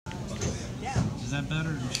Is that better?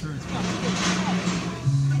 I'm sure it's better.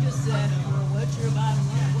 He just said, well, what's your bottom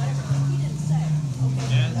line? Whatever. He didn't say.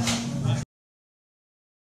 Okay. Yeah.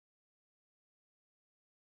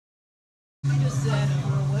 He just said,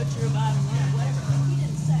 well, what's your bottom line? Whatever. He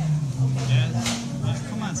didn't say. Okay. Yeah.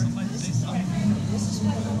 Come on, somebody say something. This is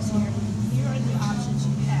what goes here. Here are the options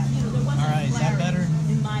you have. You know, there wasn't All right, is that better?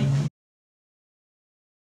 In my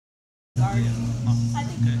regard. Yeah. I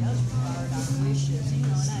think he does regard our wishes, you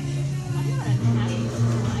know, and I'm not unhappy with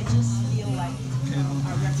him. I just feel like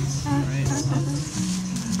our representative.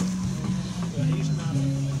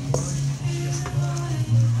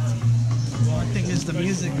 Well, I think the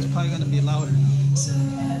music is probably going to be louder.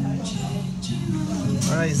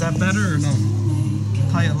 All right, is that better or no?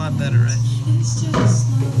 Probably a lot better, right?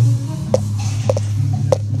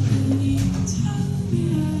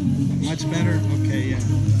 Much better? Okay, yeah.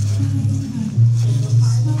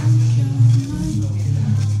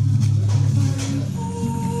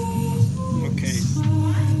 Okay.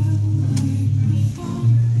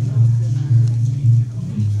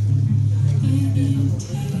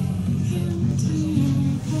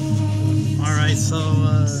 Alright, so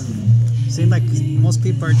seems like most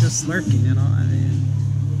people are just lurking, you know. I mean,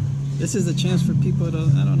 this is a chance for people to,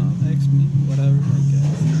 I don't know, ask me, whatever, I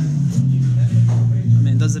guess. I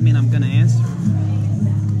mean, it doesn't mean I'm gonna answer.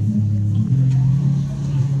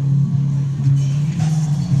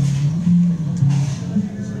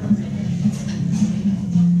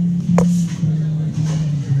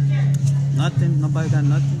 Nothing? Nobody got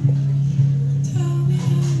nothing?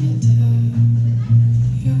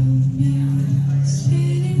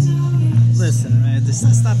 Listen, man,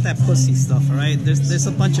 stop that pussy stuff, alright? There's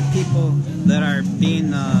a bunch of people that are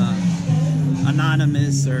being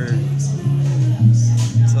anonymous or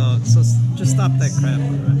so just stop that crap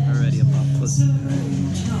already about pussy, alright?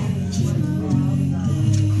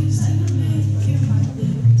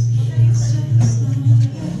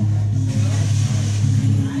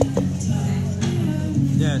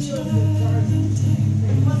 Yes.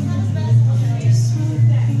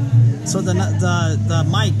 So the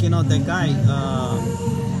Mike, you know, the guy,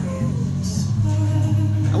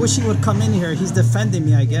 I wish he would come in here. He's defending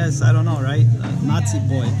me, I guess. I don't know, right? Nazi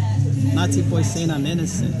boy saying I'm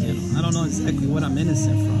innocent. You know, I don't know exactly what I'm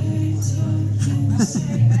innocent from.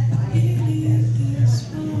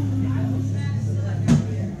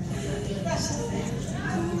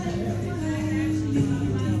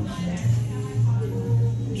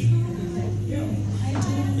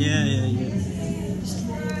 Yeah.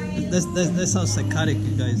 That's how psychotic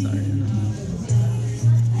you guys are, you know?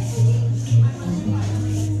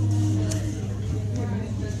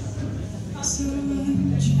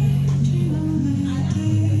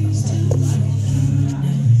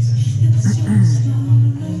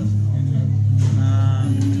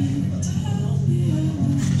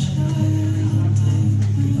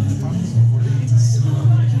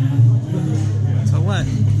 So what?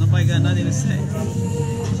 Nobody got nothing to say?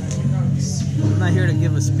 I'm not here to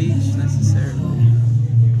give a speech necessarily.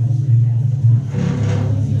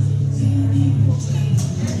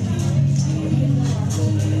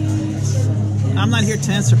 I'm not here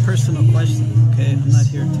to answer personal questions, okay? I'm not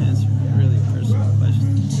here to answer really personal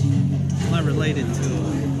questions. It's not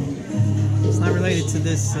related to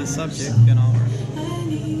this subject, you know,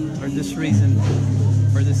 or this reason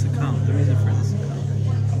for this account, the reason for this account.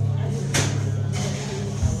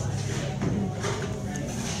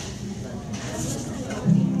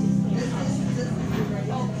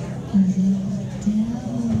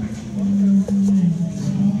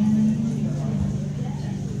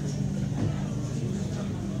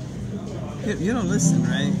 You don't listen,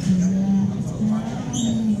 right?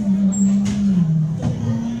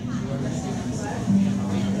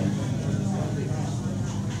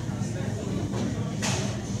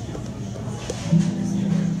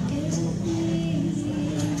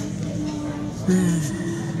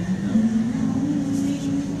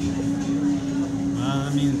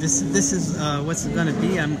 I mean, this is what's it gonna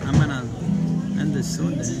be. I'm gonna end this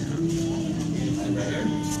soon, then, you know?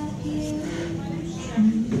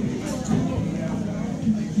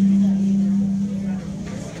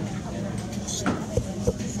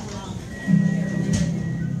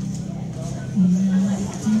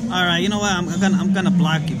 All right, you know what? I'm gonna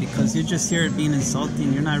block you because you're just here being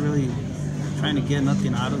insulting. You're not really trying to get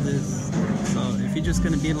nothing out of this. So if you're just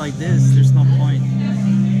gonna be like this, there's no point.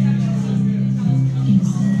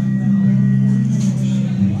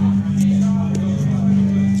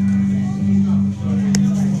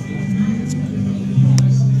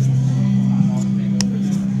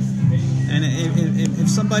 And if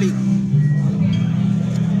somebody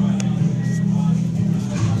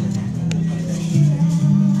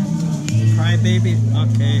baby.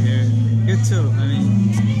 Okay, here. You too. I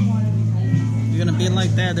mean, you're gonna be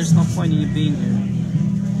like that. There's no point in you being here.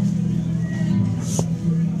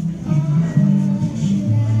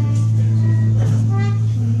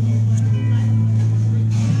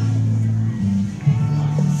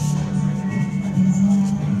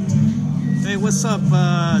 Hey, what's up,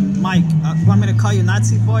 Mike? Want me to call you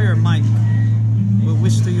Nazi boy or Mike?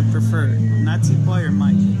 Which do you prefer, Nazi boy or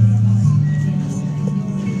Mike?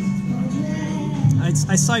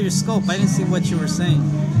 I saw your scope. I didn't see what you were saying.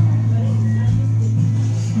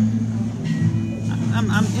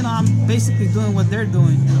 I'm basically doing what they're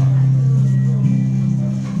doing.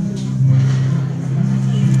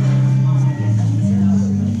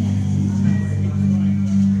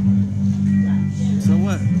 So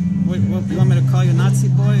what? You want me to call you Nazi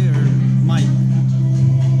boy or Mike?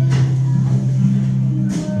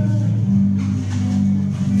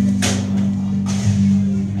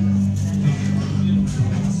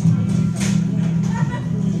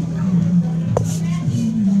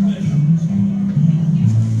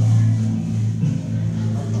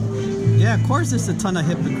 Yeah, of course there's a ton of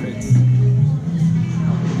hypocrites.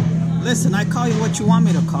 Listen, I call you what you want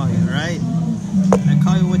me to call you, alright? I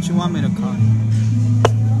call you what you want me to call you.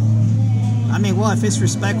 I mean, well, if it's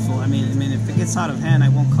respectful, I mean, if it gets out of hand, I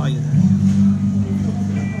won't call you that.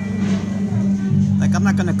 Like, I'm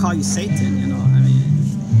not gonna call you Satan, you know, I mean.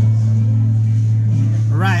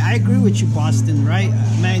 Right, I agree with you, Boston, right?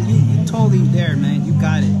 Man, you totally there, man, you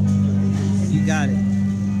got it. You got it.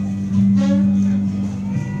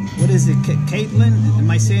 What is it, Caitlin?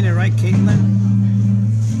 Am I saying it right, Caitlin?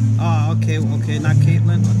 Oh, okay, not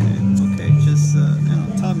Caitlin, okay, just, you know,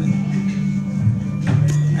 tell me.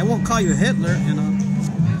 I won't call you Hitler, you know.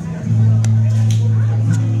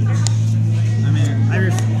 I mean,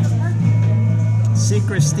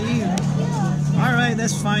 Secret Steve. All right,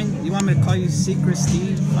 that's fine. You want me to call you Secret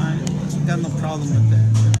Steve? Fine. Got no problem with that.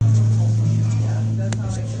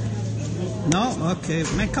 No? Okay.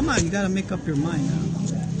 Man, come on. You got to make up your mind now.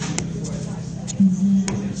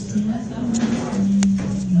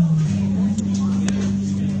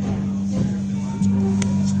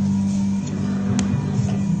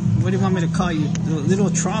 What do you want me to call you? Little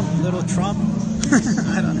Trump? Little Trump?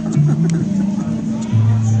 I don't know.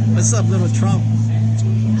 What's up, Little Trump?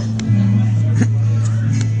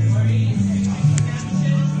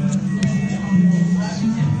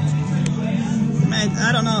 Man,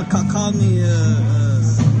 I don't know. Call me, I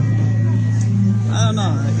don't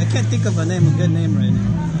know. I can't think of a good name right now.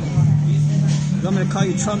 You want me to call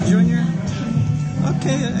you Trump Jr.?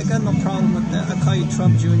 Okay, I got no problem with that. I'll call you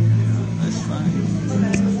Trump Jr. That's fine.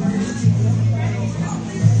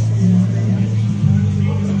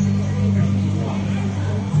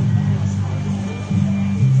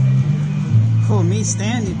 Who, me,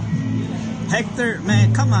 Stan? Hector?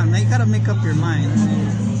 Man, come on, man. You gotta make up your mind.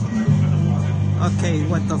 Okay,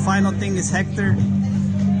 what, the final thing is Hector?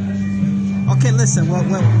 Okay, listen,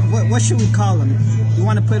 what should we call him? You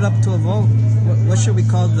want to put it up to a vote? What should we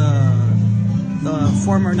call the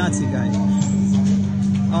former Nazi guy?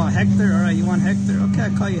 Oh, Hector? Alright, you want Hector? Okay,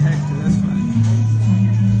 I'll call you Hector, that's fine.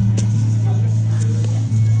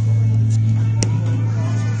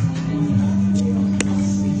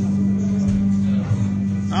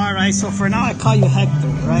 Alright, so for now I call you Hector,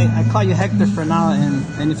 right? I call you Hector for now,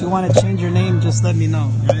 and if you want to change your name, just let me know,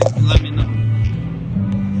 right? Let me know.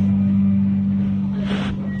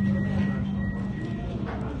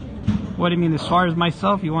 What do you mean, as far as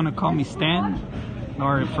myself, you want to call me Stan?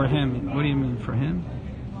 Or for him? What do you mean, for him?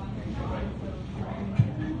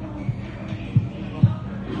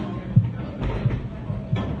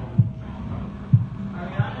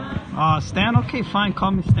 Stan? Okay, fine,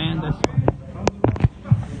 call me Stan, that's fine.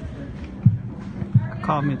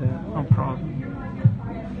 Call me that, no problem.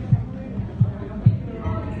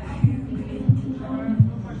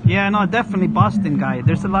 Yeah, no, definitely Boston guy.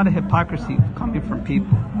 There's a lot of hypocrisy coming from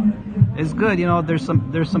people. It's good, you know, there's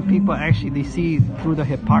some people actually, they see through the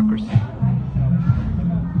hypocrisy.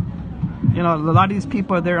 You know, a lot of these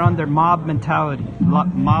people, they're on their mob mentality.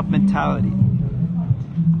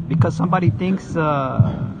 Because somebody thinks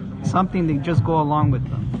something, they just go along with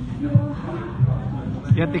them.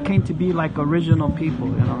 Yet they claim to be like original people,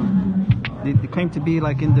 you know. They claim to be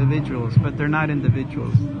like individuals, but they're not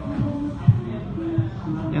individuals.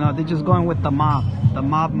 You know, they're just going with the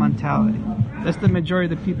mob mentality. That's the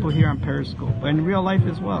majority of the people here on Periscope, but in real life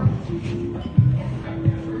as well.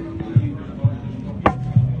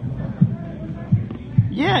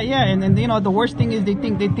 Yeah, and you know, the worst thing is they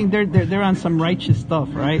think they're on some righteous stuff,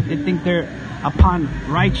 right? They think they're upon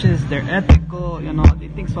righteous, they're ethical, you know, they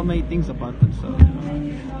think so many things about themselves, you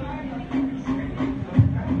know?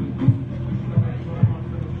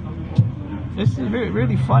 This is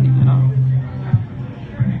really funny, you know.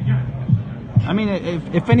 I mean,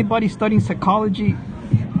 if anybody's studying psychology,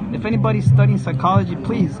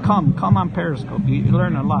 please come on Periscope. You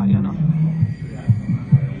learn a lot, you know.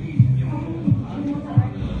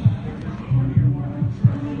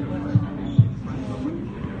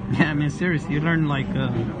 Yeah, I mean, seriously, you learn like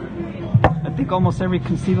I think almost every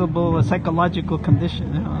conceivable psychological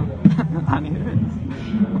condition, you know. I mean,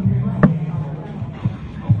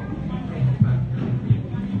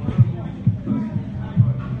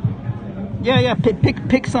 yeah,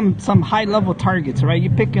 pick some high level targets, right?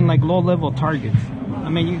 You're picking like low level targets. I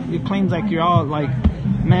mean, you claim like you're all like,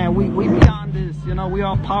 man, we beyond this, you know, we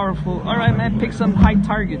all powerful. All right, man, pick some high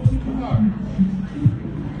targets.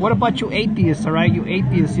 What about you atheists, all right? You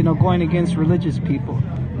atheists, you know, going against religious people.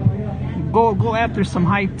 Go after some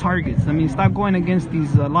high targets. I mean, stop going against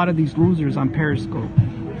a lot of these losers on Periscope,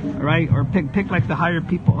 all right? Or pick like the higher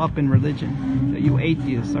people up in religion. You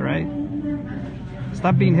atheists, all right?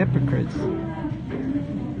 Stop being hypocrites.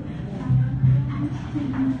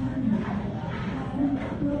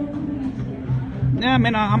 Yeah,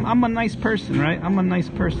 man, I'm a nice person, right? I'm a nice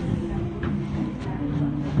person.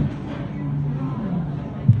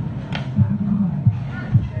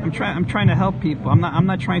 I'm trying to help people. I'm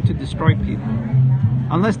not trying to destroy people.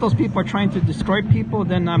 Unless those people are trying to destroy people,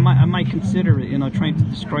 then I might consider it, you know, trying to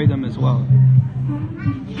destroy them as well.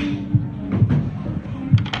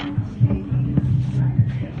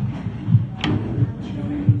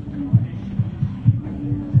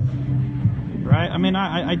 Right? I mean,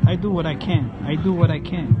 I do what I can. I do what I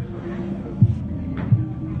can.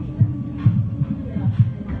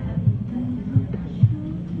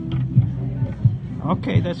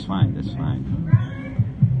 Okay, that's fine. That's fine.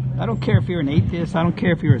 I don't care if you're an atheist. I don't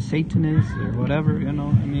care if you're a Satanist or whatever, you know.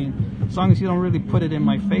 I mean, as long as you don't really put it in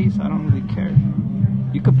my face, I don't really care.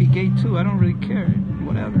 You could be gay too. I don't really care.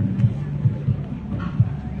 Whatever.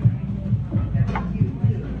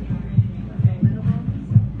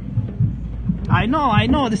 I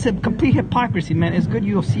know. This is complete hypocrisy, man. It's good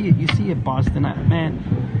you'll see it. You see it, Boston. Man,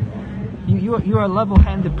 you're a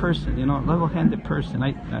level-handed person, you know, level-handed person.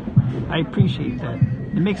 I appreciate that.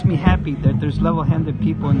 It makes me happy that there's level-handed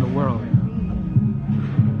people in the world.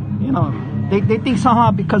 You know, they think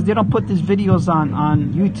somehow because they don't put these videos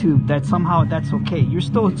on YouTube that somehow that's okay. You're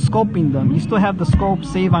still scoping them. You still have the scope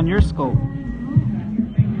save on your scope.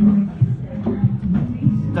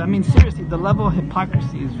 I mean, seriously, the level of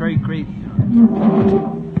hypocrisy is very great.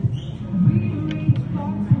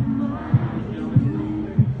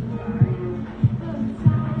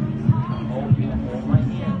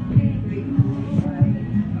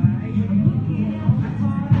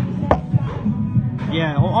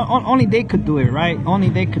 Yeah, only they could do it, right? Only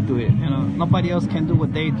they could do it, you know. Nobody else can do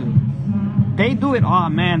what they do. They do it, oh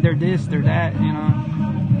man, they're this, they're that, you know.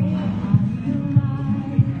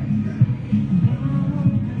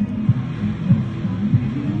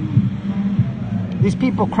 These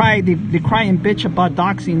people cry, they cry and bitch about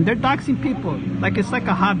doxing. They're doxing people like it's like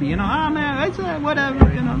a hobby, you know. Oh man, it's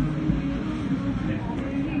whatever, you know.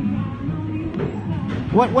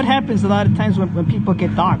 What happens a lot of times when people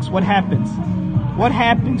get doxed? What happens? What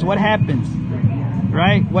happens?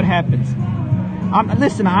 Right? What happens?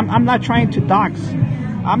 Listen, I'm not trying to dox.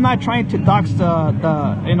 I'm not trying to dox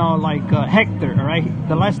the you know, like Hector, all right?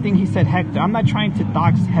 The last thing he said, Hector. I'm not trying to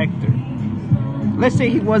dox Hector. Let's say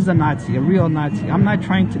he was a Nazi, a real Nazi. I'm not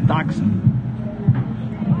trying to dox him.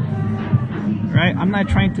 Right? I'm not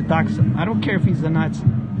trying to dox him. I don't care if he's a Nazi.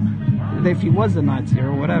 If he was a Nazi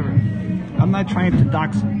or whatever. I'm not trying to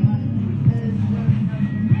dox him.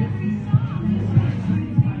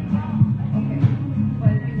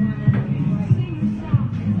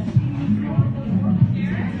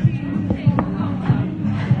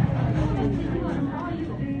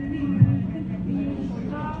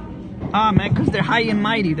 Ah, man, because they're high and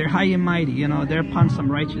mighty. They're high and mighty. You know, they're upon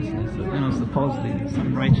some righteousness. You know, supposedly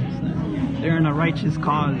some righteousness. They're in a righteous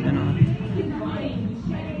cause. You know,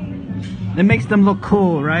 it makes them look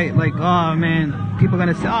cool, right? Like, oh man, people are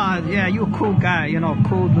gonna say, oh yeah, you a cool guy. You know,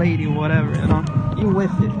 cool lady or whatever. You know, you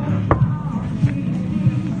with it. You know?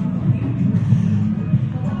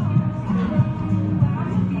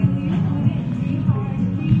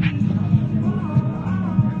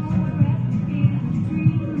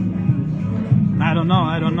 I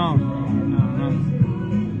don't know.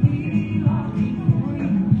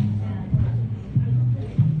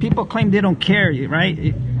 People claim they don't care, right?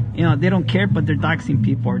 You know, they don't care, but they're doxing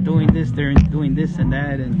people or doing this, they're doing this and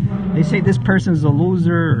that, and they say this person's a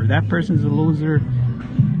loser or that person's a loser,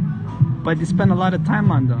 but they spend a lot of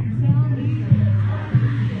time on them.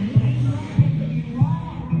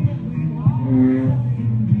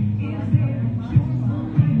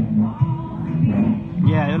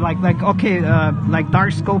 Yeah, like okay, like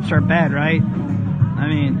dark scopes are bad, right? I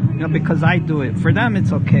mean, you know, because I do it. For them,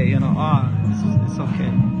 it's okay, you know. It's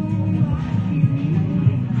okay.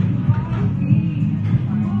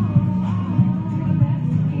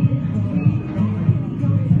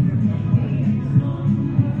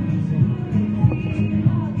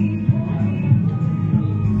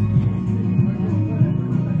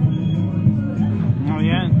 Oh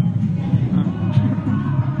yeah.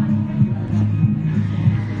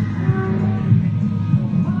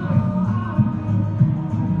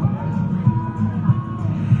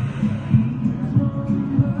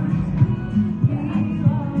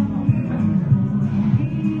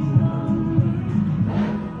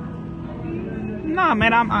 No,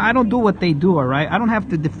 man, I don't do what they do, all right? I don't have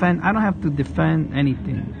to defend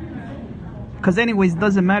anything. Because anyways, it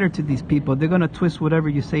doesn't matter to these people. They're going to twist whatever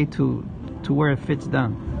you say to where it fits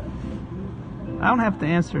them. I don't have to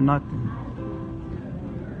answer nothing.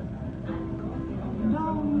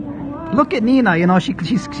 Look at Nina, you know,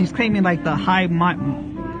 she's claiming like the high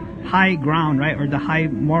ground, right? Or the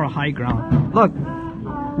moral high ground. Look,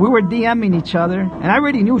 we were DMing each other, and I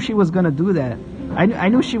already knew she was going to do that. I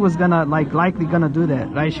knew she was gonna likely gonna do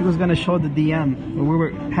that, right? She was gonna show the DM when we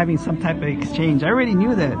were having some type of exchange. I already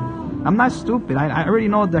knew that. I'm not stupid. I already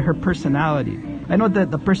know her personality. I know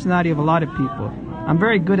the personality of a lot of people. I'm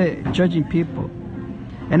very good at judging people.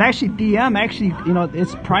 And actually, DM, you know,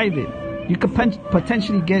 it's private. You could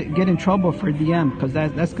potentially get in trouble for DM because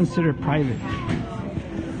that's considered private.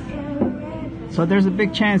 So there's a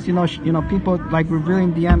big chance, you know, people like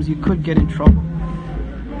revealing DMs, you could get in trouble.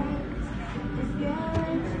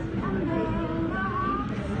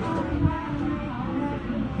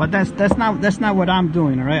 But that's not what I'm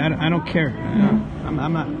doing, all right? I don't care. I'm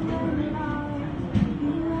not.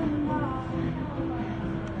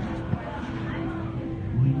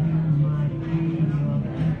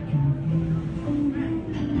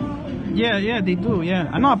 Yeah, they do. Yeah,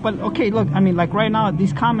 I know. But okay, look. I mean, like right now,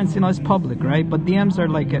 these comments, you know, it's public, right? But DMs are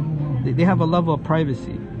like they have a level of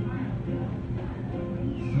privacy.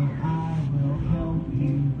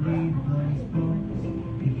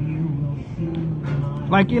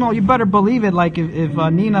 Like, you know, you better believe it. Like if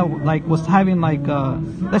Nina like was having like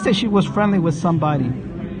let's say she was friendly with somebody,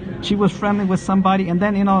 and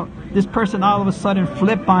then, you know, this person all of a sudden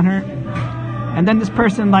flip on her, and then this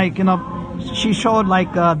person, like, you know, she showed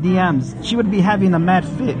like DMs, she would be having a mad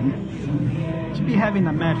fit. She'd be having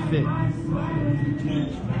a mad fit.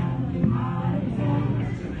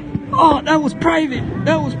 Oh, that was private.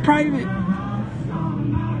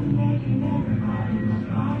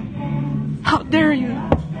 How dare you?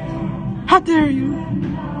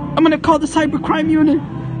 I'm gonna call the cybercrime unit.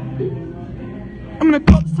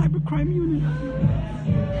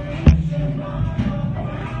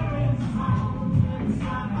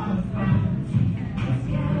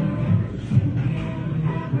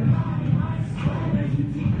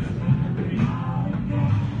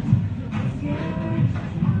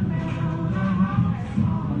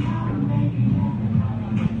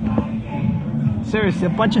 Seriously, a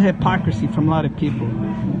bunch of hypocrisy from a lot of people.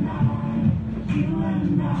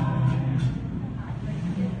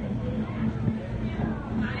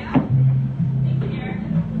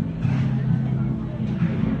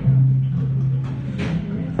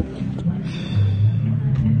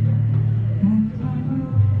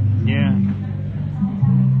 Yeah.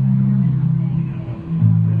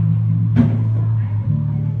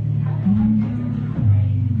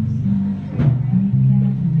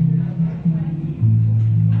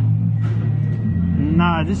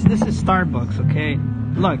 Nah, this is Starbucks, okay?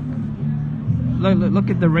 Look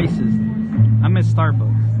at the races. I'm at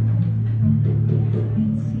Starbucks.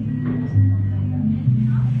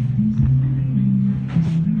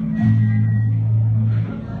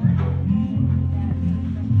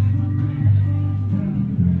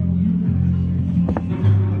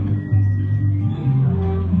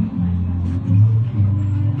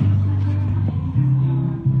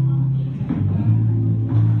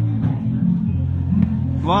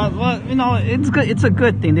 Well, you know, it's good. It's a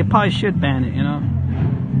good thing. They probably should ban it, you know.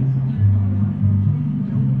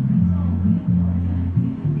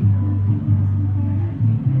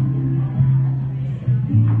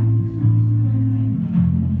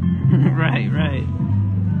 Right.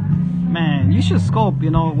 Man, you should scope.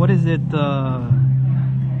 You know, what is it?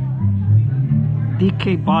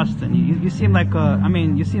 DK Boston. You seem like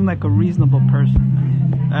you seem like a reasonable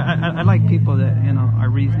person. I like people that, you know, are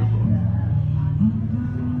reasonable.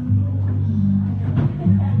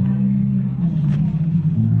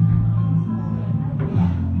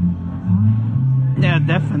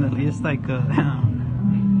 it's like a,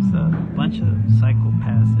 it's a bunch of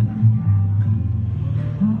psychopaths and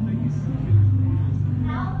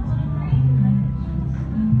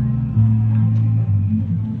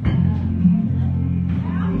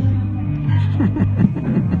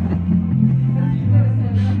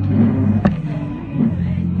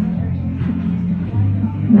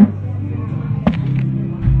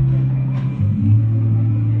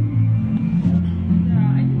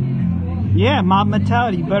yeah, mob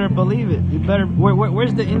mentality. You better believe it. You better.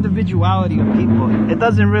 Where's the individuality of people? It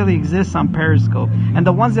doesn't really exist on Periscope. And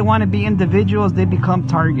the ones that want to be individuals, they become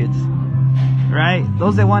targets, right?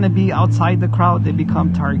 Those that want to be outside the crowd, they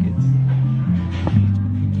become targets.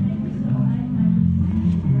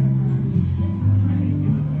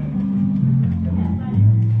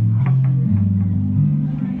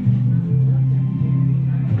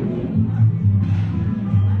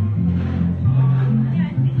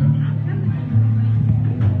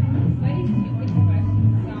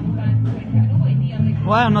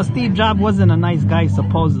 Well, I don't know. Steve Jobs wasn't a nice guy,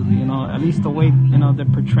 supposedly. You know, at least the way they're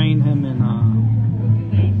portraying him, and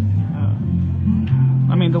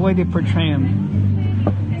I mean, the way they portray him.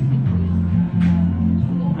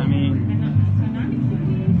 I mean,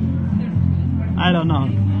 I don't know.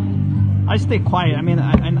 I stay quiet. I mean,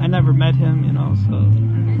 I never met him, you know, so.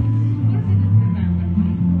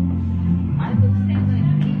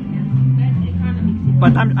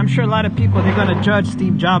 But I'm sure a lot of people, they're gonna judge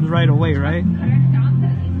Steve Jobs right away, right?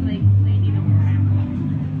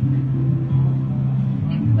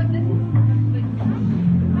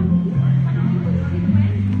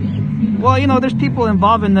 Well, you know, there's people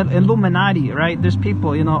involved in the Illuminati, right? There's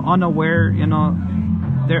people, you know, unaware, you know,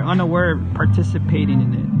 they're unaware participating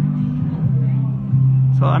in it.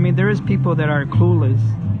 So, I mean, there is people that are clueless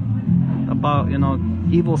about, you know,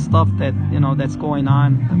 evil stuff that, you know, that's going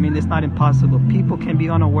on. I mean, it's not impossible. People can be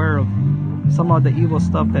unaware of some of the evil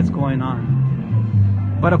stuff that's going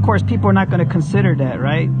on. But of course, people are not going to consider that,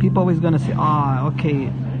 right? People are always going to say,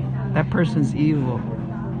 okay, that person's evil.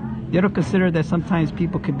 You don't consider that sometimes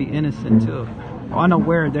people could be innocent too, or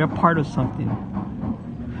unaware they're part of something.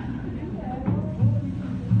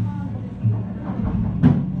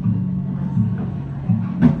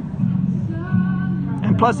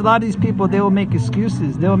 And plus, a lot of these people, they will make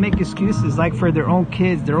excuses. They will make excuses like for their own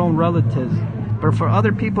kids, their own relatives. But for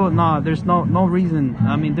other people, no, there's no reason.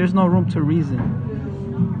 I mean, there's no room to reason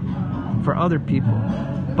for other people.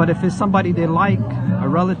 But if it's somebody they like, a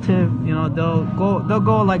relative, you know, they'll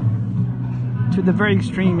go like to the very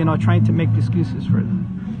extreme, you know, trying to make excuses for them.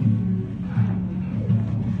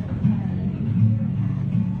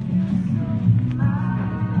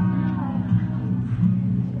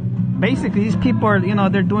 Basically, these people are, you know,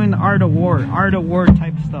 they're doing the art of war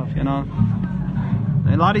type stuff, you know.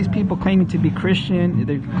 A lot of these people claiming to be Christian,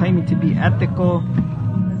 they're claiming to be ethical.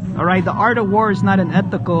 All right, the art of war is not an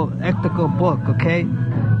ethical book, okay?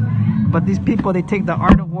 But these people, they take the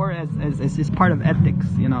art of war as part of ethics,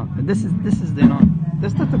 you know. And this is you know,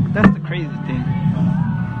 that's the crazy thing.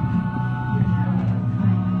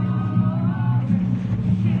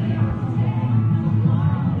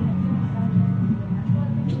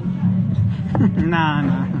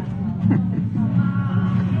 Nah.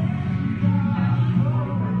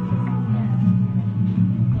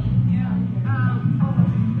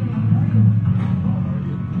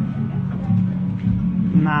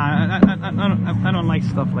 I don't like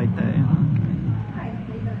stuff like that, you know?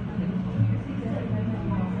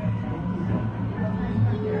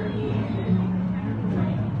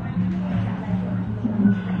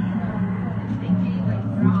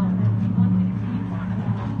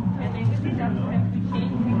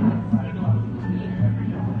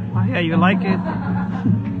 Oh yeah, you like it?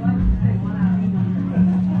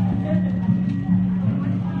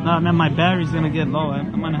 No, man, my battery's gonna get low.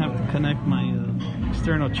 I'm gonna have to connect my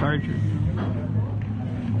external charger.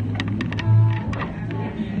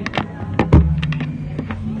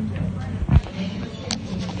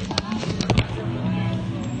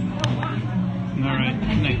 Alright,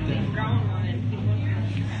 connected.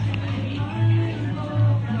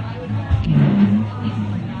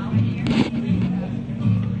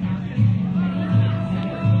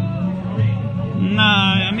 Nah,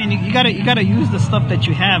 I mean, you gotta use the stuff that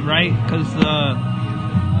you have, right? Because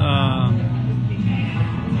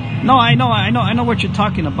no, I know what you're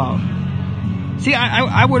talking about. See,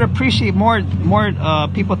 I would appreciate more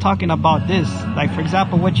people talking about this. Like, for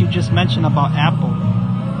example, what you just mentioned about Apple.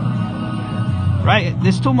 Right?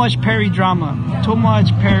 There's too much Perry drama. Too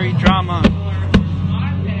much Perry drama.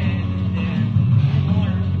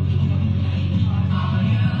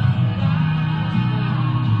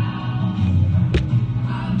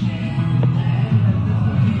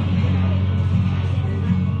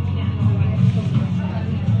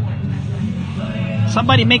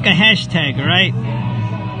 Somebody make a hashtag, alright?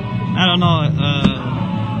 I don't know,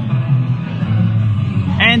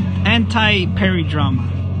 anti-Perry drama.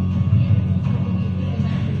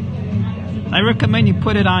 I recommend you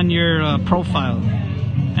put it on your profile.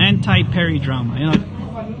 Anti-Perry drama, you know.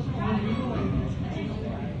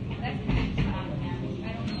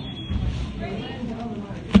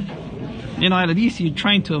 You know, at least you're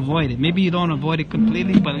trying to avoid it. Maybe you don't avoid it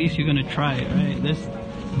completely, but at least you're gonna try it, right?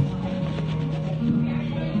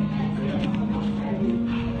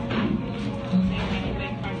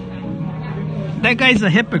 That guy's a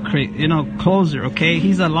hypocrite, you know, closer, okay?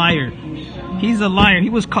 He's a liar. He's a liar. He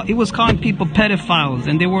was calling people pedophiles,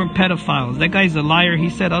 and they weren't pedophiles. That guy's a liar. He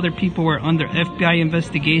said other people were under FBI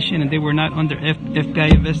investigation, and they were not under FBI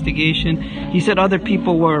investigation. He said other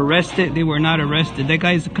people were arrested. They were not arrested. That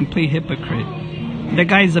guy's a complete hypocrite. That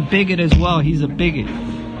guy's a bigot as well. He's a bigot.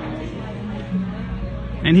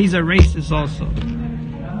 And he's a racist also.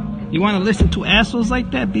 You want to listen to assholes like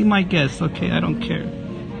that? Be my guest, okay? I don't care.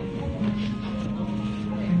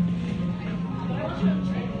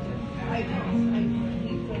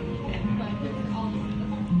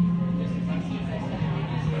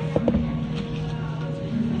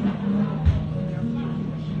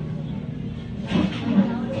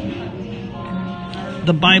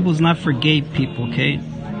 The Bible's not for gay people, okay?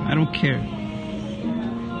 I don't care.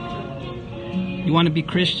 You want to be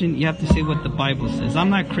Christian, you have to say what the Bible says. I'm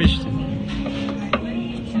not Christian.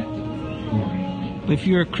 But if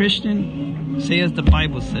you're a Christian, say as the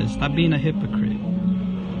Bible says. Stop being a hypocrite.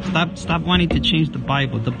 Stop wanting to change the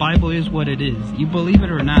Bible. The Bible is what it is. You believe it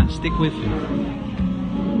or not, stick with it.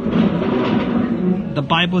 The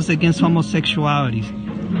Bible's against homosexuality.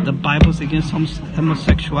 The Bible's against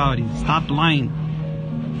homosexuality. Stop lying.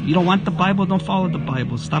 You don't want the Bible? Don't follow the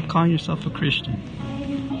Bible. Stop calling yourself a Christian.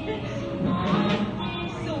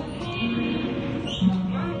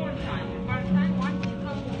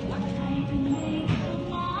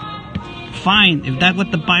 Fine. If that's what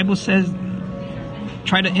the Bible says,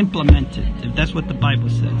 try to implement it. If that's what the Bible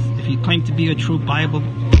says. If you claim to be a true Bible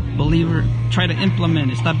believer, try to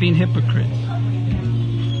implement it. Stop being hypocrites.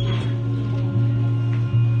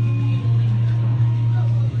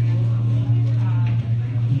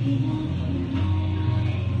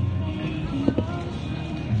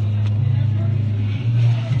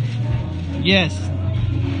 Yes,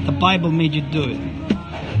 the Bible made you do it.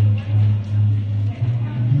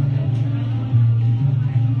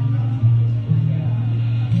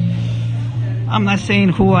 I'm not saying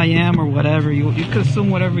who I am or whatever. You can assume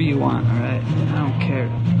whatever you want, alright? I don't care.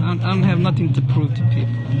 I don't have nothing to prove to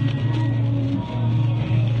people.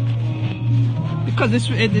 Because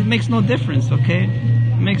it makes no difference, okay?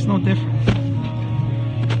 It makes no difference.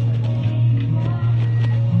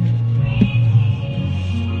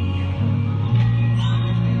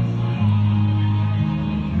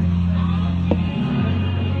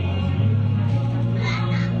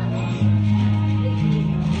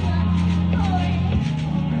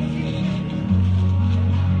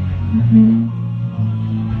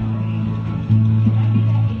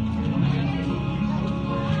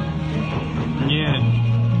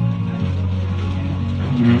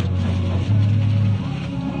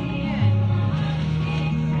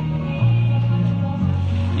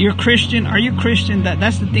 You're Christian? Are you Christian?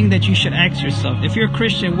 That's the thing that you should ask yourself. If you're a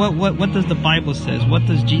Christian, what does the Bible says? What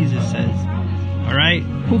does Jesus says? Alright?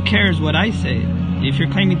 Who cares what I say? If you're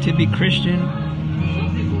claiming to be Christian,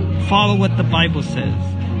 follow what the Bible says.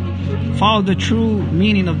 Follow the true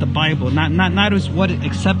meaning of the Bible, not as what is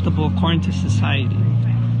acceptable according to society.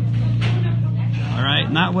 Alright?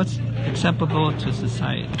 Not what's acceptable to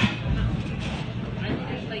society.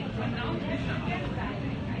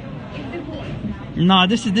 No,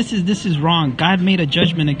 this is wrong. God made a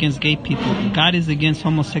judgment against gay people. God is against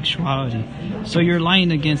homosexuality. So you're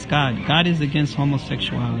lying against God. God is against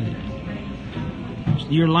homosexuality.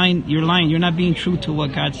 You're lying. You're not being true to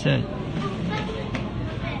what God said.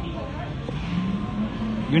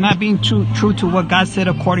 You're not being true to what God said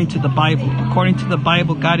according to the Bible. According to the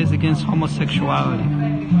Bible, God is against homosexuality.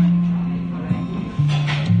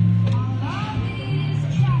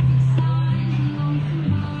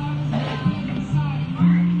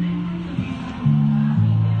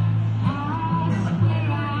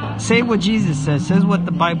 Say what Jesus says. Says what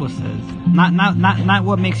the Bible says. Not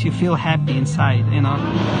what makes you feel happy inside, you know.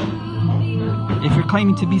 If you're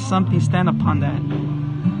claiming to be something, stand upon that.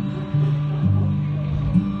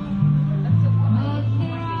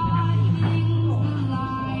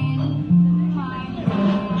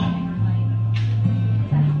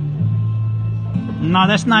 No,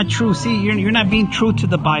 that's not true. See, you're not being true to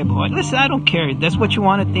the Bible. Listen, I don't care. That's what you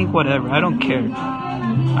want to think, whatever. I don't care.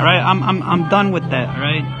 All right, I'm done with that. All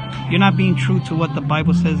right, you're not being true to what the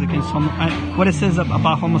Bible says against what it says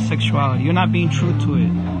about homosexuality. You're not being true to it.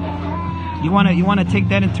 You wanna take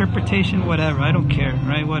that interpretation, whatever. I don't care.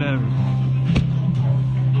 Right, whatever.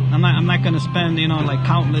 I'm not gonna spend like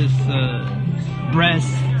countless breaths,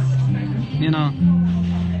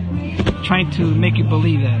 trying to make you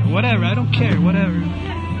believe that. Whatever, I don't care, whatever.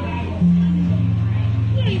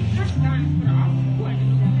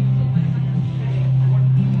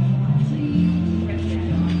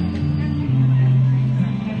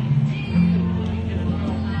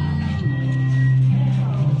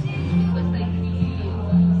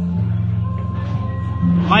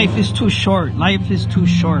 Life is too short. Life is too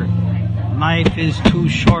short. Life is too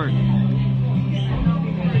short.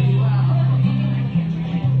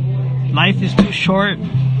 Life is too short.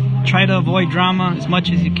 Try to avoid drama as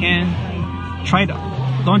much as you can.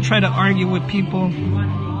 Don't try to argue with people.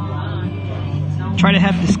 Try to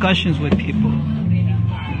have discussions with people.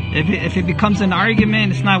 If it becomes an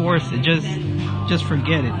argument, it's not worth it. Just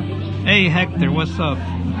forget it. Hey Hector, what's up?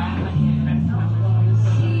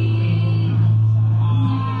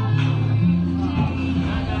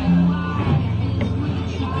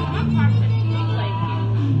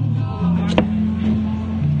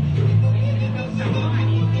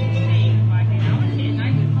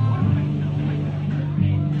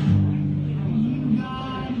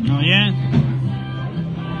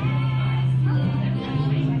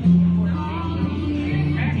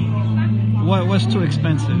 What's too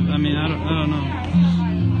expensive? I mean, I don't know.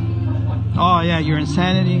 Oh yeah, your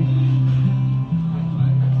insanity.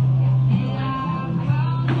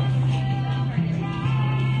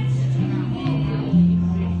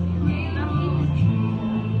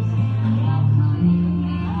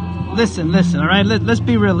 Listen, all right. Let's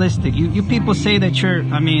be realistic. You people say that you're.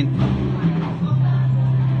 I mean.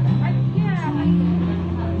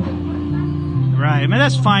 Right. I mean,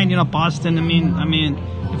 that's fine. Boston. I mean.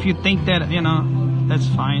 If you think that, that's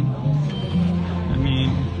fine. I mean,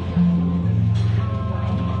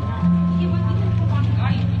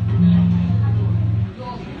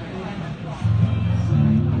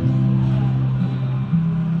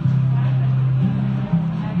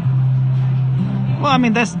 well, I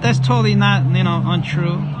mean, that's totally not,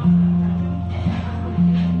 untrue.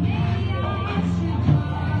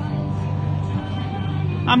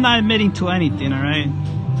 I'm not admitting to anything, all right?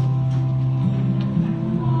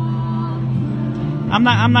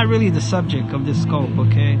 I'm not really the subject of this scope,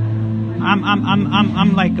 okay?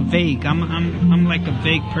 I'm like a vague. I'm like a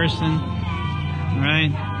vague person, right?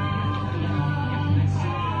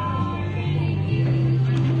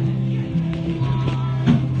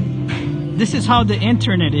 This is how the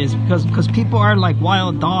internet is, because people are like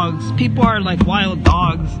wild dogs. People are like wild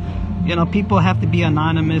dogs. People have to be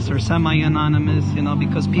anonymous or semi-anonymous,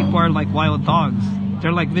 because people are like wild dogs.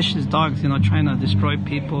 They're like vicious dogs, trying to destroy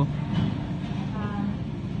people.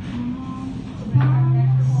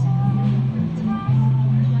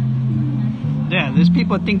 Yeah, there's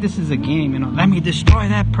people that think this is a game, let me destroy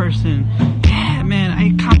that person. Yeah, man,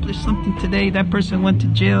 I accomplished something today. That person went to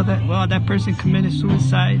jail. That person committed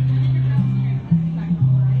suicide.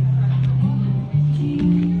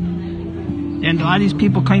 And a lot of these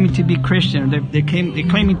people claiming to be Christian. They're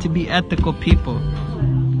claiming to be ethical people.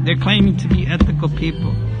 They're claiming to be ethical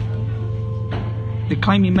people. They're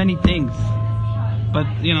claiming many things. But,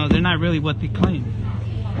 they're not really what they claim.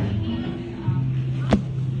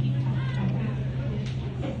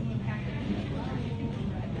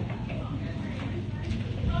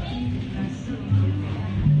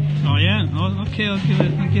 Oh yeah? Oh, okay, I'll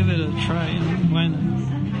give it a try. Why not?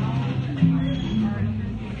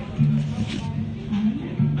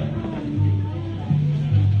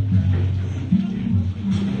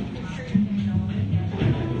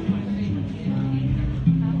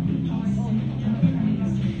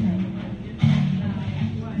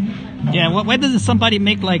 Yeah, why doesn't somebody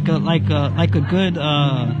make like a good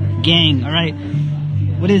gang? All right,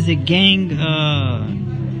 what is it? Gang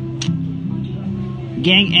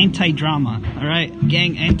anti-drama. All right,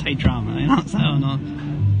 gang anti-drama. I don't know.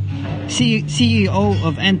 CEO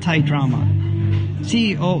of anti-drama.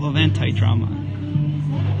 CEO of anti-drama.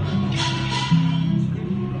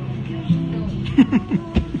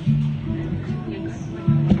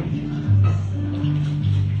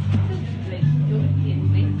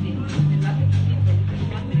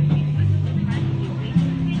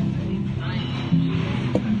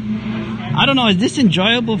 I don't know, is this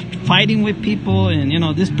enjoyable, fighting with people and,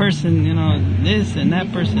 this person, this and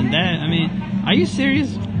that person, that? I mean, are you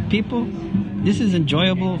serious, people? this is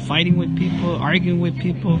enjoyable, fighting with people, arguing with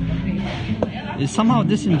people. Is somehow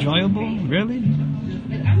this enjoyable? Really?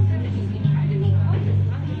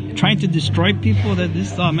 Trying to destroy people, that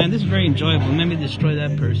this, oh man, this is very enjoyable. Let me destroy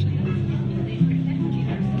that person.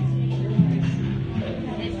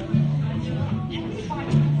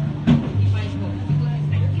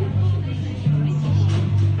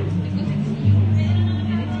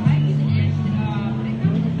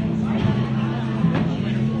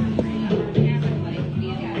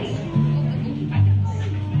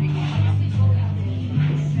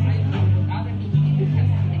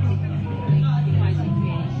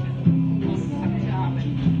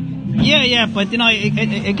 Yeah, but you know,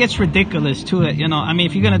 it gets ridiculous too. You know, I mean,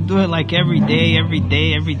 if you're gonna do it like every day,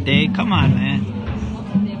 come on,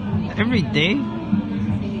 man. Every day?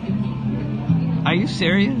 Are you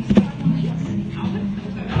serious?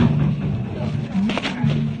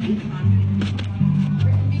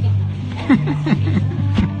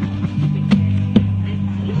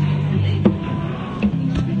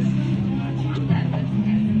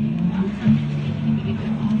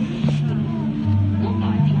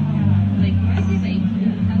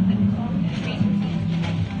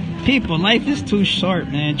 People, life is too short,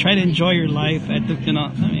 man. Try to enjoy your life at the, you know,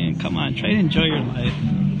 I mean, come on, try to enjoy your life.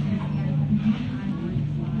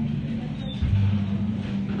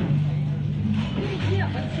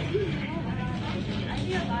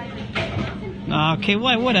 Okay,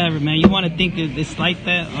 whatever, man. You want to think it's like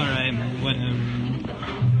that? Alright, man, whatever.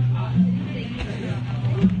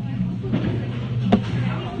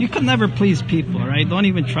 You can never please people, right? Don't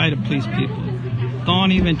even try to please people.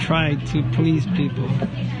 Don't even try to please people.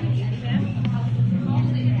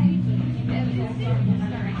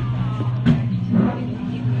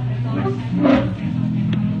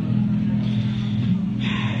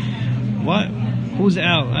 What? Who's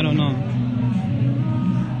out? I don't know.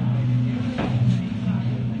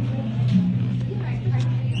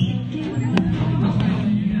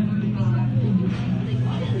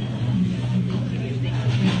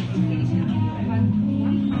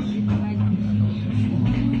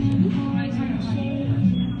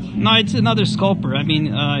 No, it's another sculptor. I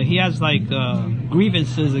mean, he has like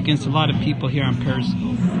grievances against a lot of people here on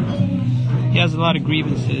Periscope. He has a lot of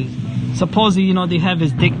grievances. Supposedly, you know, they have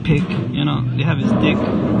his dick pic. You know, they have his dick,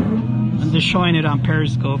 and they're showing it on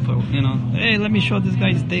Periscope. You know, hey, let me show this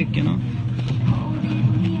guy's dick. You know.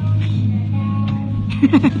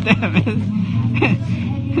 Damn it.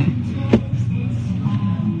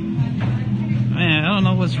 Man, I don't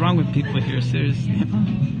know what's wrong with people here. Seriously. You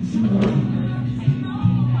know?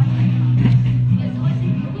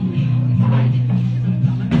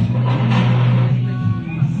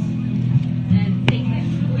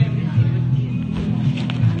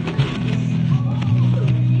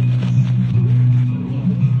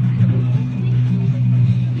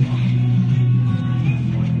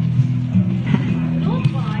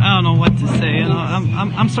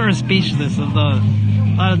 I'm sort of speechless of a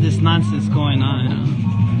lot of this nonsense going on. You know?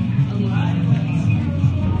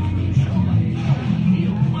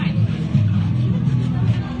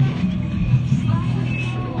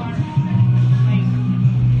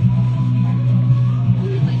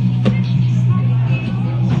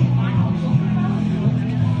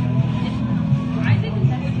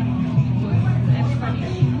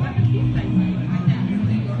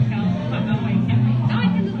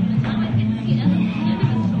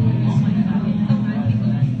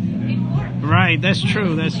 Right, that's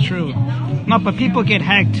true, that's true. No, but people get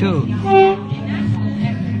hacked too.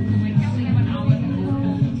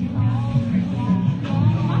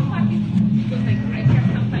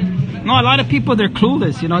 No, a lot of people, they're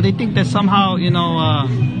clueless, you know. They think that somehow, you know,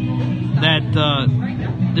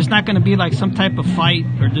 there's not going to be like some type of fight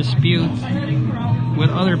or dispute with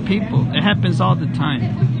other people. It happens all the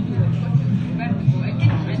time.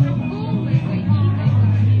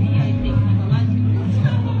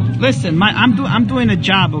 Listen, I'm doing a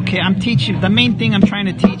job, okay? I'm teaching. The main thing I'm trying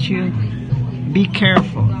to teach you: be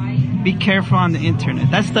careful. Be careful on the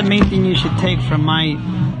internet. That's the main thing you should take from my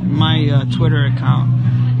Twitter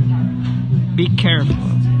account. Be careful.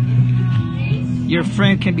 Your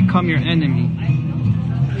friend can become your enemy.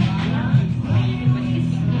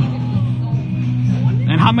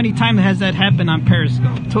 And how many times has that happened on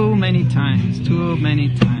Periscope? Too many times. Too many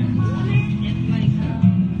times.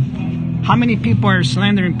 How many people are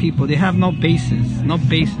slandering people? They have no basis. No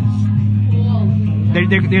basis.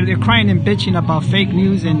 They're crying and bitching about fake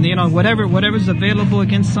news, and you know, whatever's available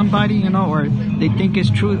against somebody, you know, or they think it's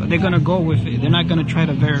true, they're gonna go with it. They're not gonna try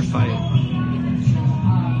to verify it.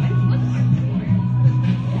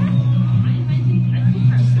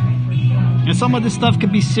 And some of this stuff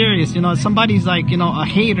could be serious. You know, somebody's like, you know, a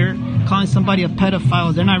hater, calling somebody a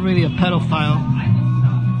pedophile. They're not really a pedophile.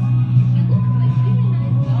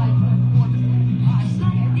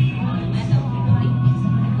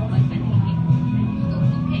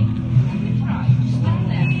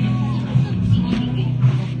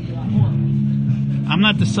 I'm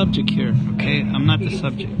not the subject here, okay? I'm not the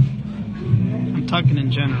subject. I'm talking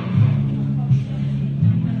in general.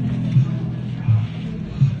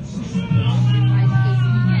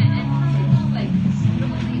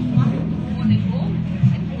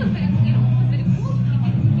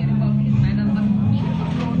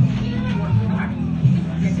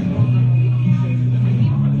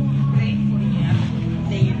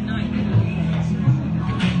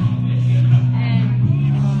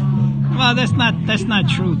 Well, that's not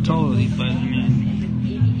true totally, but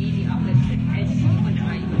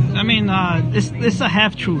I mean, it's a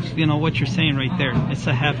half truth. You know what you're saying right there. It's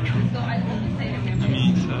a half truth. I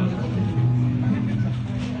mean, so.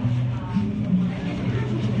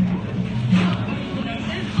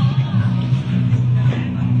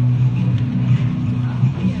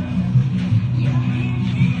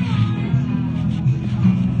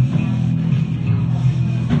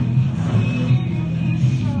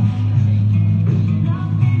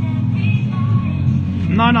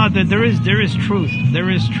 No, there is truth. There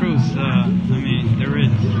is truth. I mean, there is.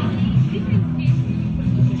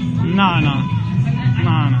 No.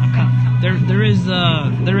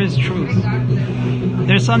 There is truth.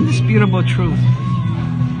 There's undisputable truth.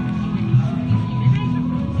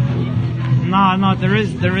 No, there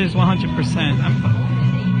is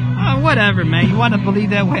 100%. Whatever, man. You want to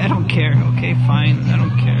believe that way? I don't care. Okay, fine. I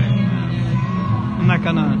don't care. I'm not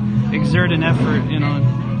gonna exert an effort, you know,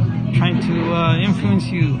 trying to influence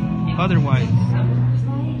you otherwise.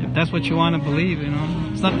 If that's what you want to believe, you know,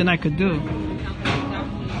 it's nothing I could do.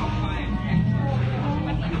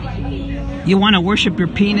 You want to worship your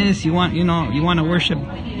penis, you want to worship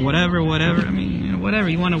whatever. I mean, you know, whatever.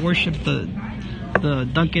 You want to worship the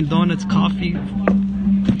Dunkin' Donuts coffee,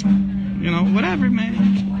 you know, whatever, man.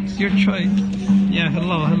 It's your choice. Yeah,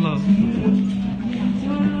 hello.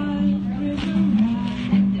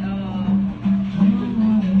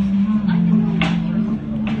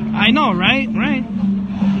 I know, right?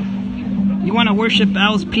 You want to worship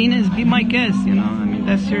Al's penis? Be my guest, you know. I mean,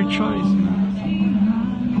 that's your choice, you know.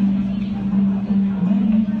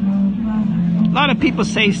 A lot of people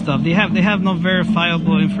say stuff. They have no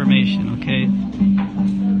verifiable information, okay?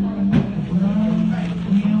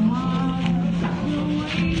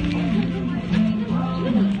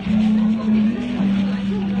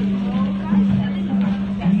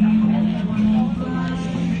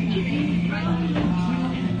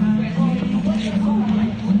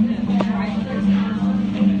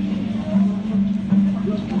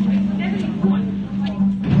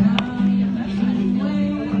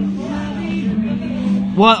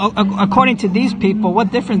 Well, according to these people,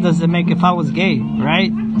 what difference does it make if I was gay,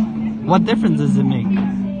 right? What difference does it make?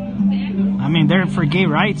 I mean, they're for gay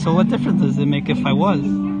rights, so what difference does it make if I was?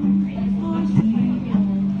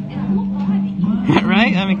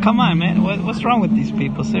 Right? I mean, come on, man. What's wrong with these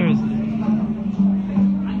people? Seriously.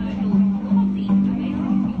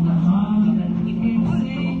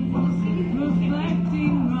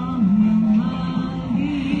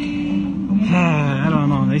 I don't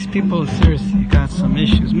know. These people seriously got some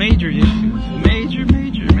issues. Major issues. Major.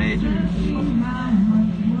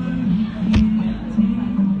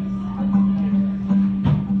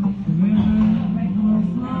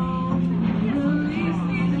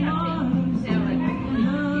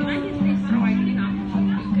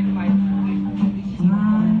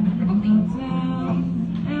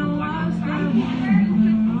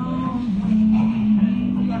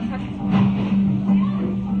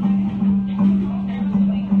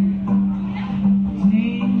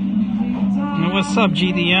 What's up,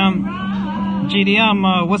 GDM?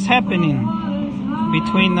 GDM, what's happening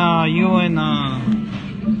between you and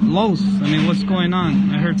Los? I mean, what's going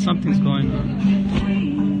on? I heard something's going on.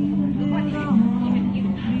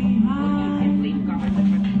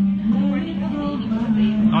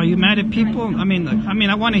 Are you mad at people? I mean,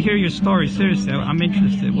 I want to hear your story. Seriously, I'm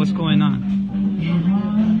interested. What's going on?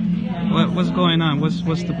 What's going on? What's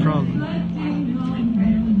the problem?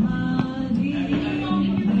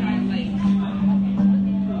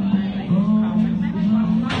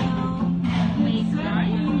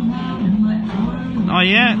 Oh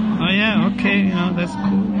yeah, okay, you know, that's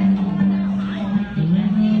cool.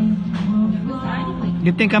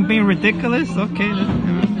 You think I'm being ridiculous? Okay, you know.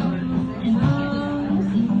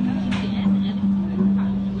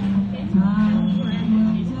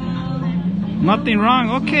 Nothing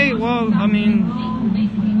wrong. Okay, well, I mean,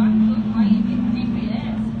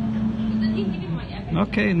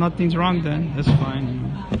 okay, nothing's wrong then. That's fine.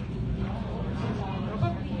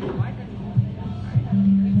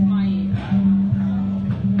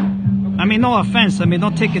 I mean, no offense. I mean,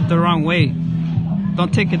 don't take it the wrong way.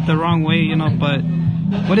 Don't take it the wrong way, you know, but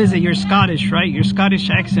what is it? You're Scottish, right? Your Scottish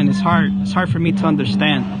accent is hard. It's hard for me to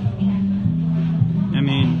understand. I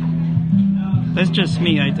mean, that's just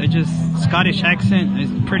me. I just, Scottish accent is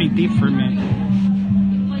pretty deep for me.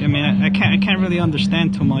 I mean, I can't really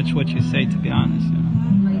understand too much what you say, to be honest. You know?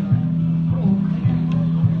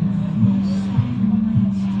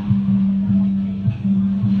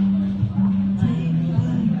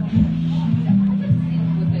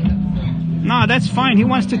 No, that's fine. He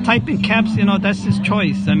wants to type in caps, you know, that's his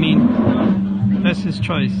choice. I mean, that's his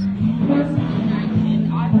choice.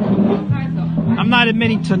 I'm not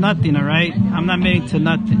admitting to nothing, all right? I'm not admitting to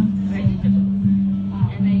nothing.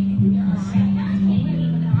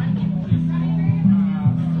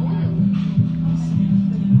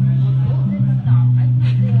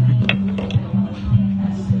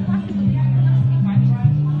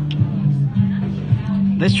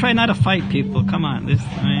 Let's try not to fight people. Come on. I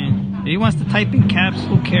mean, he wants to type in caps.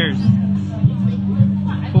 Who cares?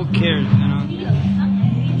 Who cares, you know?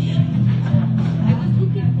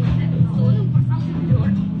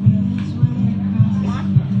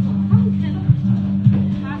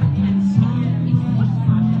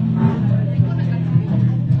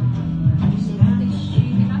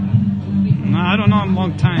 No, I don't know him a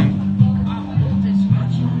long time.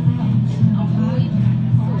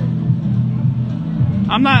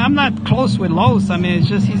 I'm not close with Los. I mean, it's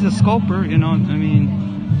just he's a sculptor, you know. I mean,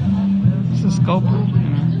 he's a sculptor, you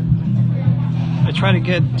know. I try to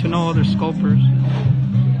get to know other sculptors.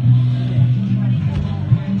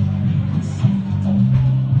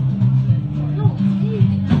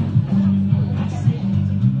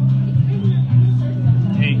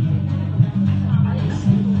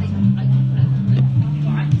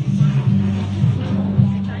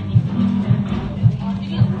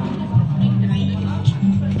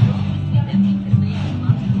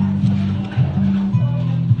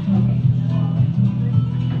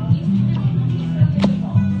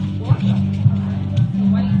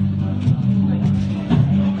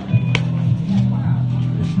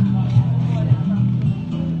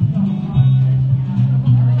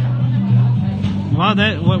 Well,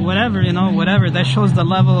 that whatever, you know, whatever. That shows the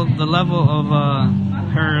level of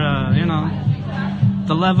her, you know,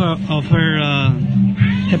 the level of her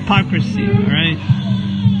hypocrisy, right?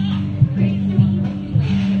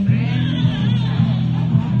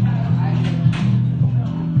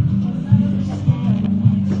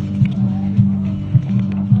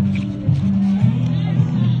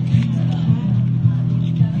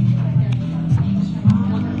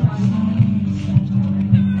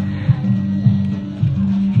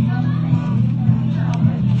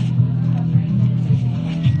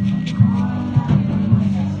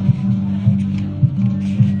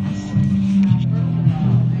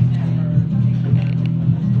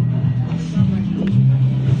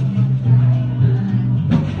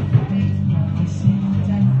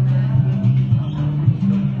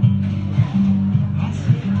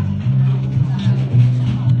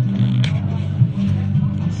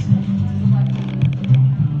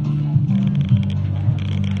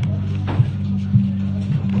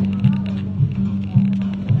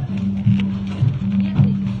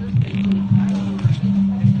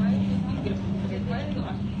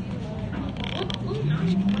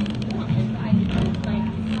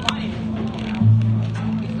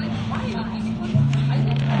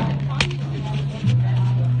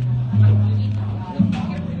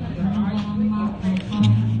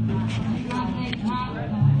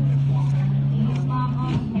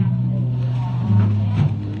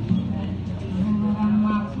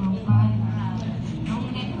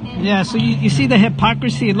 Yeah, so you see the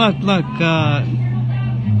hypocrisy. Look,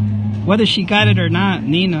 whether she got it or not,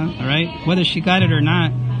 Nina, all right? Whether she got it or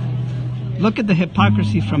not, look at the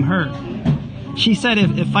hypocrisy from her. She said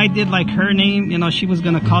if I did like her name, you know, she was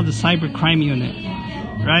going to call the cyber crime unit,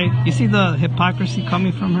 right? You see the hypocrisy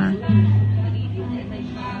coming from her?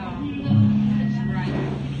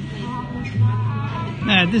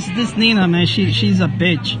 Yeah, this Nina, man, she's a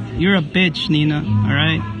bitch. You're a bitch, Nina, all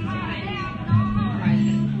right?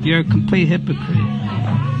 You're a complete hypocrite.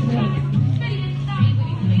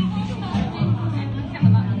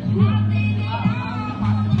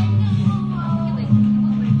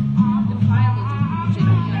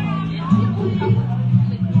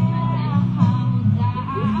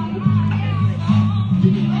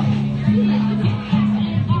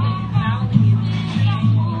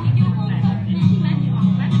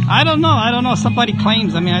 I don't know. Somebody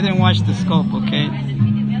claims. I mean, I didn't watch the scope. Okay.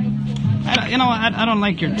 I don't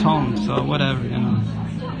like your tone. So whatever. You know.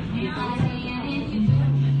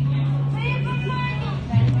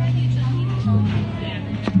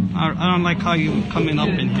 I don't like how you coming up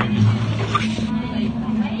in here.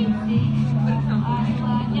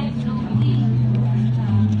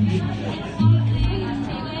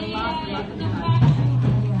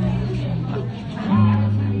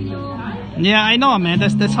 Yeah, I know, man.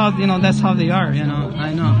 That's how that's how they are. You know,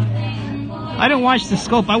 I know. I didn't watch the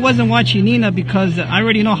scope. I wasn't watching Nina because I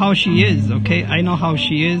already know how she is. Okay, I know how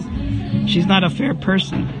she is. She's not a fair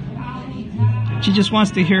person. She just wants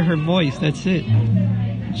to hear her voice. That's it.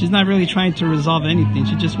 She's not really trying to resolve anything.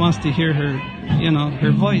 She just wants to hear her,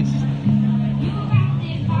 her voice.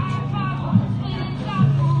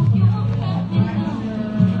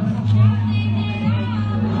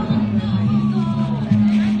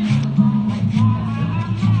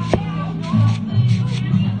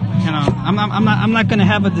 I'm not gonna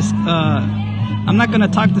have I'm not gonna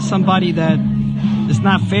talk to somebody that is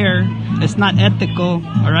not fair. It's not ethical.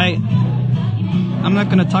 All right. I'm not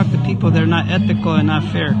gonna talk to people that are not ethical and not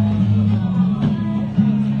fair.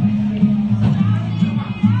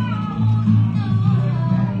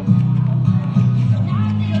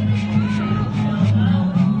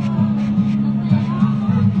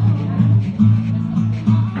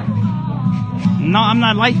 No, I'm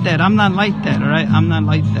not like that. I'm not like that. All right. I'm not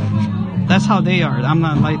like that. That's how they are. I'm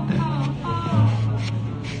not like that.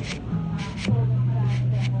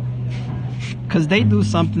 Because they do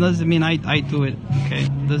something doesn't mean I do it. Okay,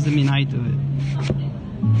 doesn't mean I do it.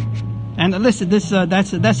 And listen,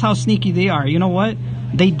 that's how sneaky they are. You know what?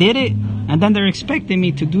 They did it, and then they're expecting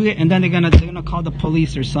me to do it, and then they're gonna call the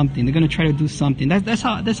police or something. They're gonna try to do something. That's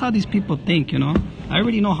how these people think. You know, I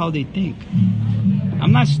already know how they think.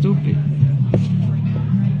 I'm not stupid.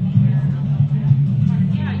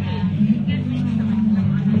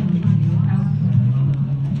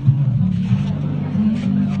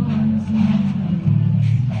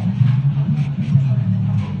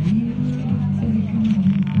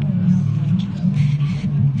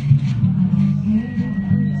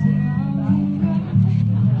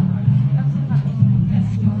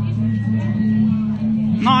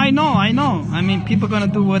 No, I know. I mean, people are gonna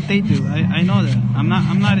do what they do. I know that. I'm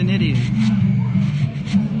not an idiot.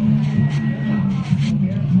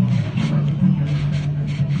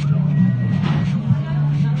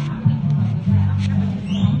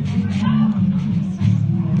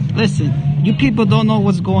 Listen, you people don't know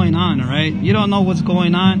what's going on, all right? You don't know what's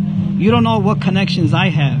going on. You don't know what connections I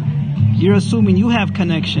have. You're assuming you have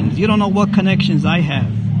connections. You don't know what connections I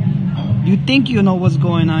have. You think you know what's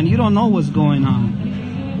going on. You don't know what's going on.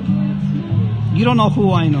 You don't know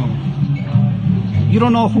who I know. You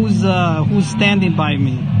don't know who's standing by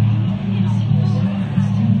me.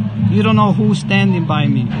 You don't know who's standing by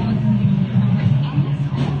me.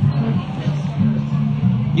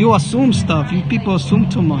 You assume stuff. You people assume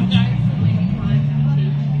too much.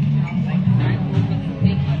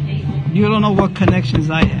 You don't know what connections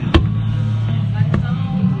I have.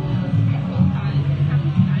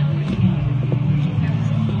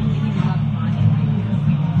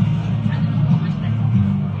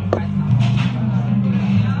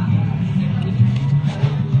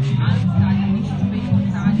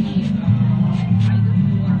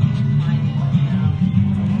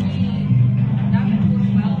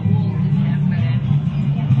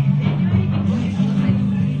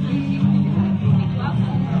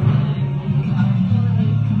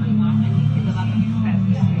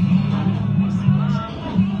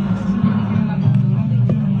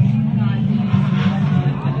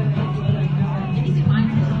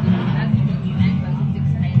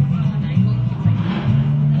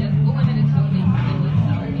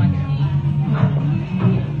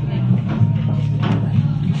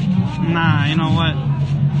 Nah, you know what?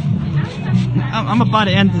 I'm about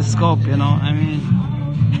to end the scope, you know. I mean,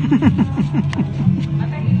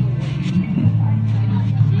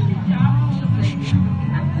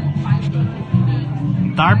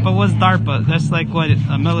 DARPA? What's DARPA? That's like what?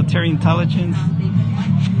 Military intelligence?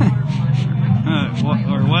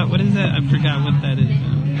 Or what? What is that? I forgot what that is.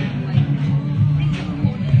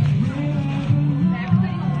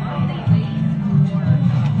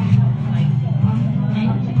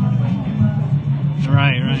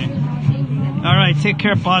 Right. All right, take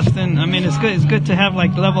care, Boston. I mean, it's good. It's good to have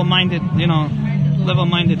like level-minded,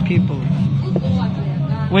 level-minded people,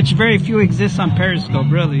 which very few exist on Periscope.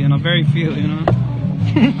 Really, very few.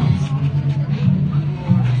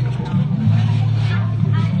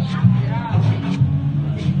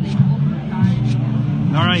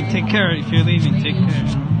 All right, take care. If you're leaving, take care.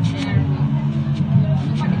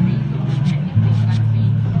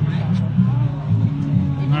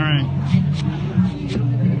 right.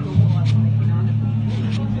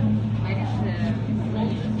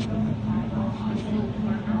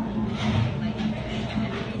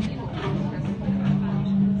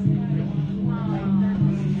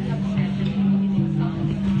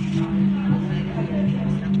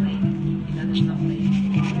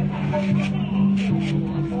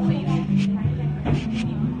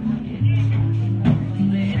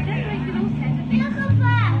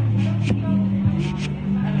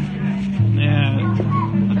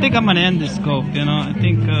 I think I'm gonna end this scope, you know. I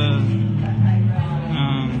think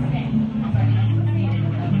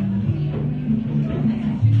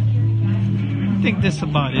this is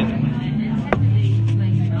about it.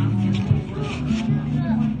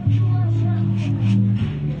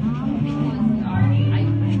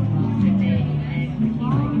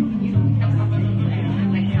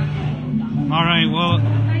 Alright, well,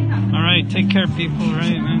 alright, take care people,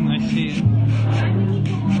 right, man, I see you.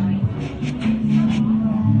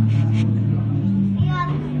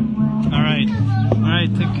 Alright,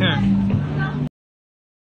 take care.